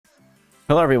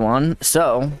Hello everyone,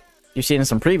 so you've seen in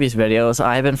some previous videos,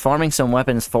 I've been farming some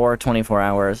weapons for 24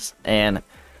 hours, and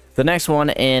the next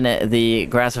one in the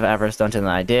Grass of Avarice dungeon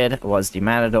that I did was the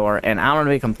Matador, and I'm gonna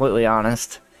be completely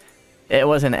honest, it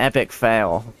was an epic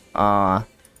fail.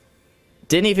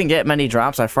 Didn't even get many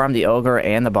drops. I farmed the Ogre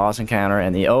and the boss encounter,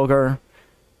 and the Ogre,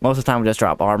 most of the time would just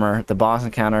drop armor. The boss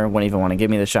encounter wouldn't even want to give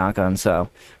me the shotgun, so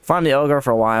farmed the Ogre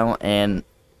for a while, and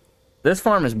this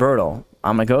farm is brutal.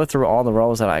 I'm gonna go through all the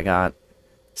rolls that I got.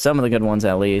 Some of the good ones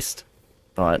at least,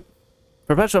 but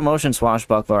Perpetual Motion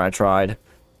Swashbuckler I tried.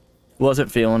 Wasn't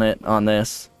feeling it on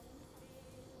this.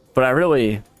 But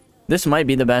this might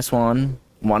be the best one.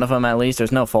 One of them at least.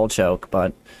 There's no full choke,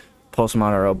 but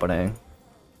Postmodern opening.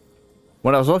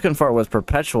 What I was looking for was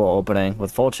Perpetual opening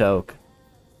with full choke.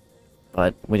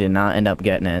 But we did not end up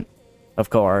getting it, of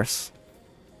course.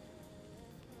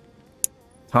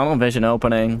 Tunnel Vision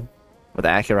opening with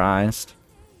Accurized.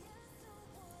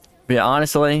 But yeah,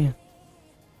 honestly,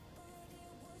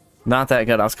 not that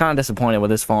good. I was kind of disappointed with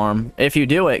this farm. If you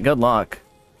do it, good luck.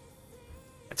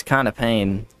 It's kind of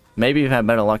pain. Maybe you've had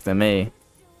better luck than me.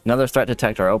 Another Threat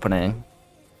Detector opening.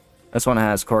 This one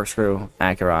has Corkscrew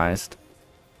Accurized.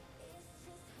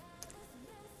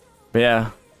 But yeah,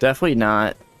 definitely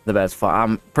not the best farm.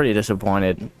 I'm pretty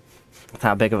disappointed with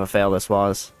how big of a fail this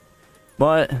was.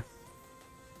 But maybe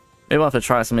we'll have to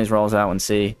try some of these rolls out and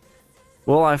see.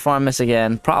 Will I farm this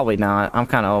again? Probably not. I'm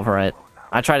kind of over it.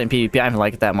 I tried in PvP. I didn't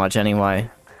like it that much anyway.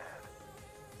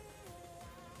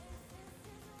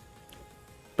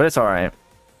 But it's alright.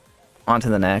 On to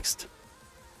the next.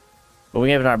 But we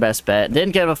gave it our best bet.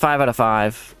 Didn't get a 5 out of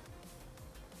 5.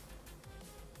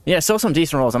 Yeah, still some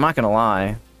decent rolls. I'm not going to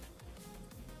lie.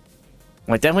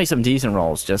 Like, definitely some decent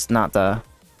rolls. Just not the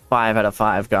 5 out of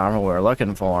 5 Garvel we were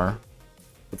looking for.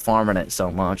 With farming it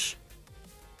so much.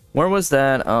 Where was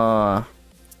that? I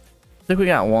think we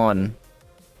got one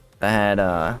that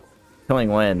had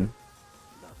Killing Wind.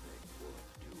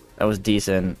 That was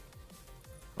decent.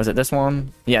 Was it this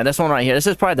one? Yeah, this one right here. This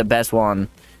is probably the best one.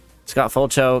 It's got full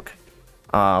choke,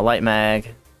 light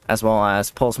mag, as well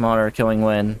as pulse motor, Killing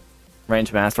Wind,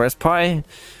 range master. It's probably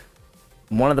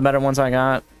one of the better ones I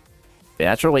got.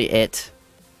 Yeah, that's really it.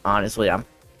 Honestly, I'm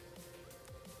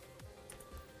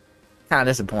kind of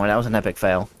disappointed. That was an epic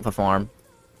fail of a farm.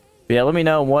 But yeah, let me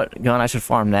know what gun I should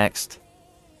farm next.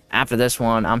 After this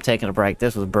one, I'm taking a break.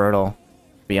 This was brutal,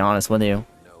 to be honest with you.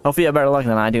 Hopefully you have better luck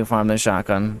than I do farming this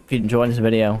shotgun. If you enjoyed this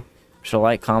video, be sure to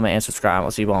like, comment, and subscribe.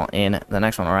 I'll see you all in the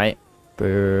next one, alright?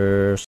 Peace.